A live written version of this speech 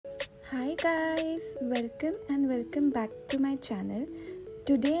Hi guys, welcome back to my channel.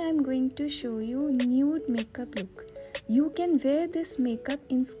 Today I'm going to show you nude makeup look. You can wear this makeup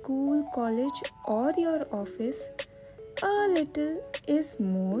in school, college or your office. A little is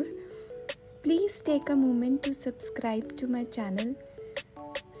more. Please take a moment to subscribe to my channel.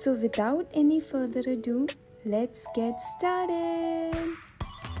 So without any further ado, let's get started.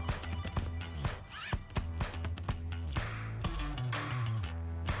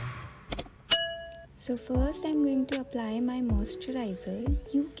 So first I'm going to apply my moisturizer.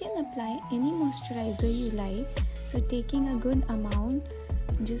 You can apply any moisturizer you like. So taking a good amount,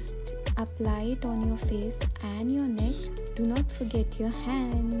 just apply it on your face and your neck. Do not forget your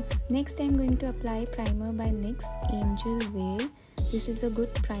hands. Next I'm going to apply primer by NYX Angel Veil. This is a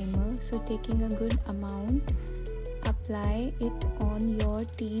good primer. So taking a good amount, apply it on your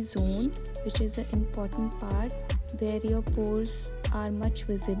T-zone, which is the important part where your pores are much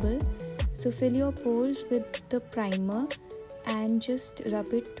visible. So fill your pores with the primer and just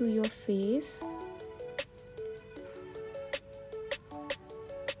rub it to your face.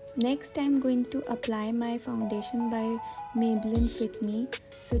 Next I'm going to apply my foundation by Maybelline Fit Me.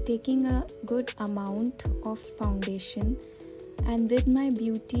 So taking a good amount of foundation and with my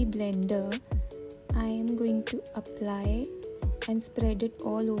beauty blender I am going to apply and spread it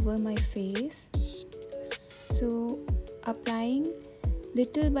all over my face. So applying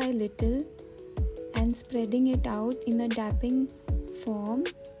little by little and spreading it out in a dabbing form.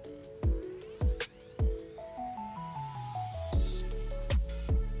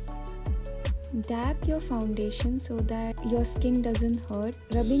 Dab your foundation so that your skin doesn't hurt.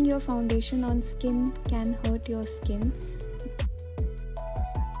 Rubbing your foundation on skin can hurt your skin.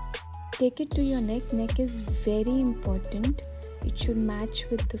 Take it to your neck. Neck is very important. It should match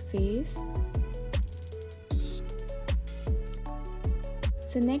with the face.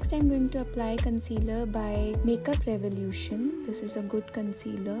 So next I'm going to apply concealer by Makeup Revolution. This is a good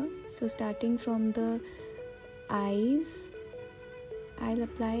concealer. So starting from the eyes, I'll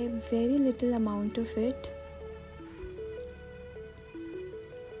apply a very little amount of it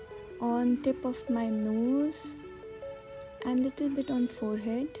on tip of my nose and little bit on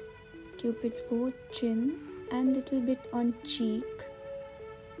forehead, cupid's bow, chin and little bit on cheek,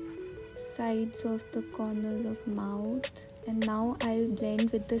 sides of the corners of mouth. And now I'll blend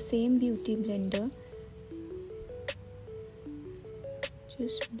with the same beauty blender.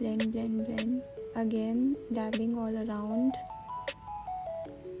 Just blend. Again, dabbing all around.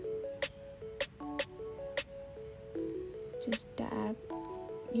 Just dab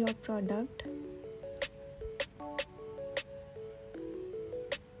your product.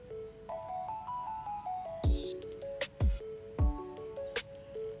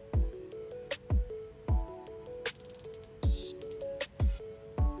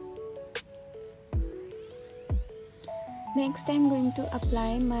 Next I'm going to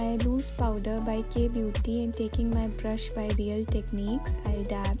apply my loose powder by K Beauty and taking my brush by Real Techniques, I'll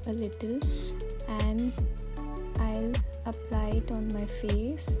dab a little and I'll apply it on my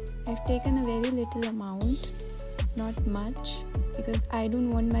face. I've taken a very little amount, not much, because I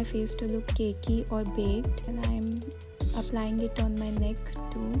don't want my face to look cakey or baked, and I'm applying it on my neck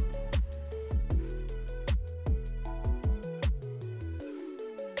too.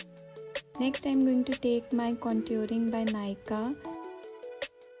 Next I'm going to take my contouring by Nykaa.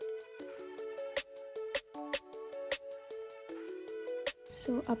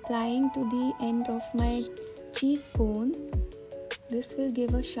 So applying to the end of my cheekbone, this will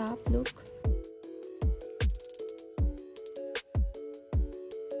give a sharp look.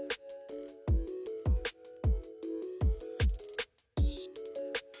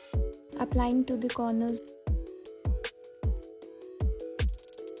 Applying to the corners.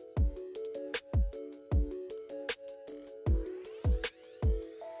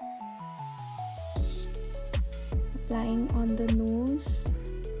 Applying on the nose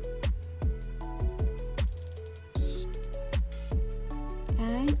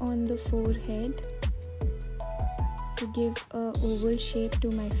and on the forehead to give a oval shape to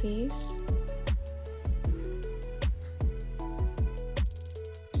my face,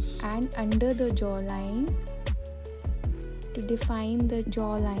 and under the jawline to define the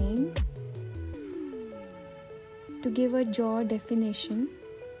jawline, to give a jaw definition.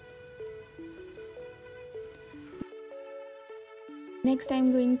 Next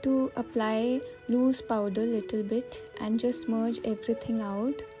I'm going to apply loose powder little bit and just smudge everything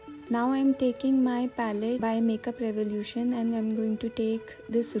out. Now I'm taking my palette by Makeup Revolution and I'm going to take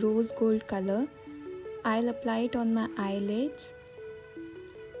this rose gold color. I'll apply it on my eyelids.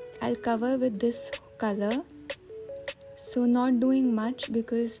 I'll cover with this color So not doing much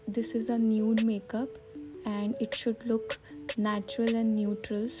because this is a nude makeup and it should look natural and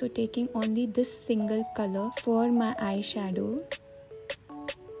neutral. So taking only this single color for my eyeshadow.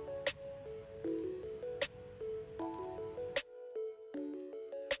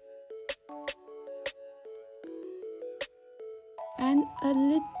 And a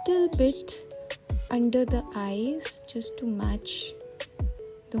little bit under the eyes just to match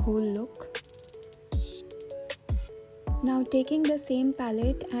the whole look. Now taking the same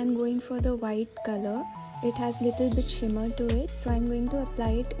palette and going for the white color. It has little bit shimmer to it. So I'm going to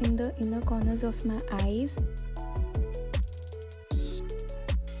apply it in the inner corners of my eyes.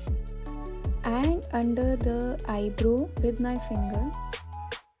 And under the eyebrow with my finger.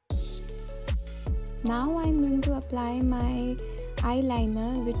 Now I'm going to apply my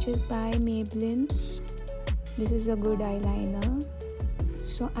eyeliner, which is by Maybelline. This is a good eyeliner.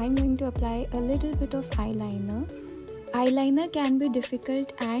 So I'm going to apply a little bit of eyeliner. Eyeliner can be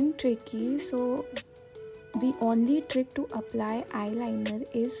difficult and tricky, so the only trick to apply eyeliner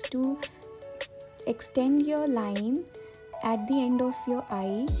is to extend your line at the end of your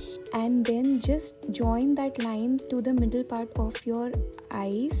eye and then just join that line to the middle part of your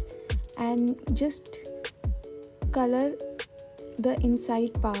eyes and just color the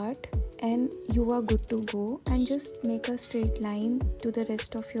inside part, and you are good to go. And just make a straight line to the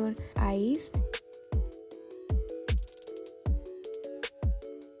rest of your eyes.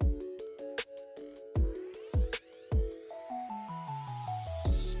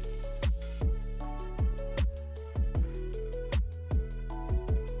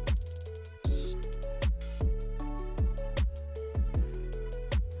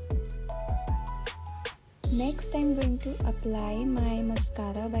 Next, I'm going to apply my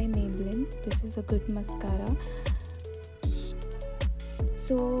mascara by Maybelline. This is a good mascara.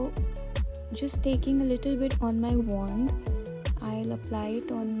 So, just taking a little bit on my wand, I'll apply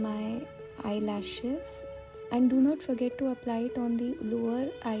it on my eyelashes. And do not forget to apply it on the lower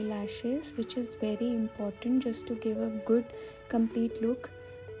eyelashes, which is very important just to give a good complete look.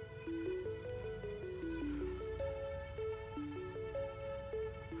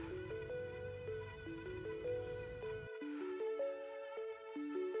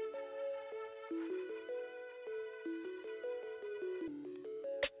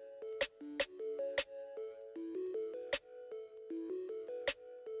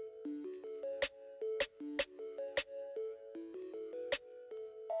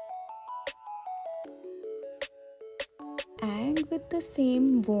 And with the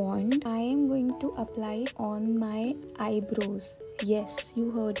same wand, I am going to apply it on my eyebrows. Yes,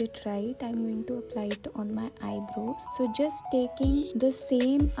 you heard it right. I'm going to apply it on my eyebrows. So just taking the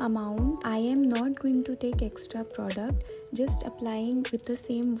same amount, I am not going to take extra product. Just applying with the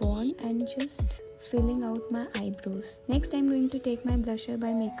same wand and just filling out my eyebrows. Next, I'm going to take my blusher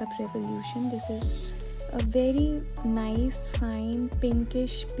by Makeup Revolution. This is a very nice, fine,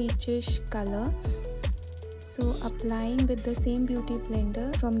 pinkish, peachish color. So applying with the same beauty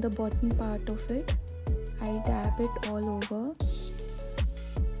blender from the bottom part of it, I dab it all over.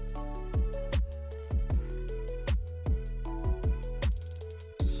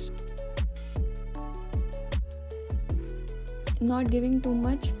 Not giving too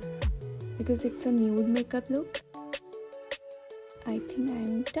much because it's a nude makeup look. I think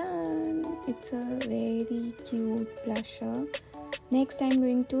I'm done. It's a very cute blusher. Next, I'm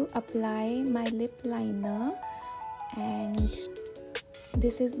going to apply my lip liner, and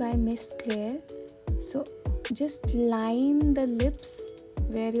this is by Miss Claire. So just line the lips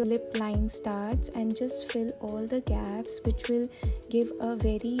where your lip line starts and just fill all the gaps, which will give a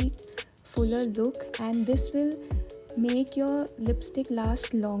very fuller look, and this will make your lipstick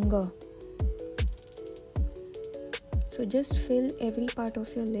last longer. So just fill every part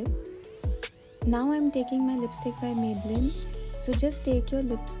of your lip. Now I'm taking my lipstick by Maybelline. So just take your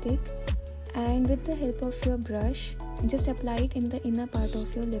lipstick and with the help of your brush, just apply it in the inner part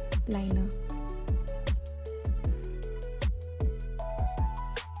of your lip liner.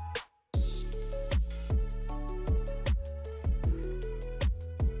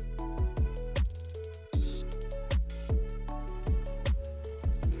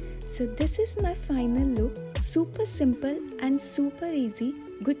 So this is my final look. Super simple and super easy.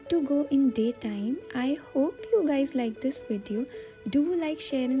 Good to go in daytime. I hope you guys like this video. Do like,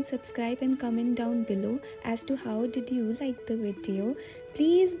 share and subscribe and comment down below as to how did you like the video.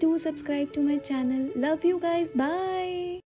 Please do subscribe to my channel. Love you guys. Bye.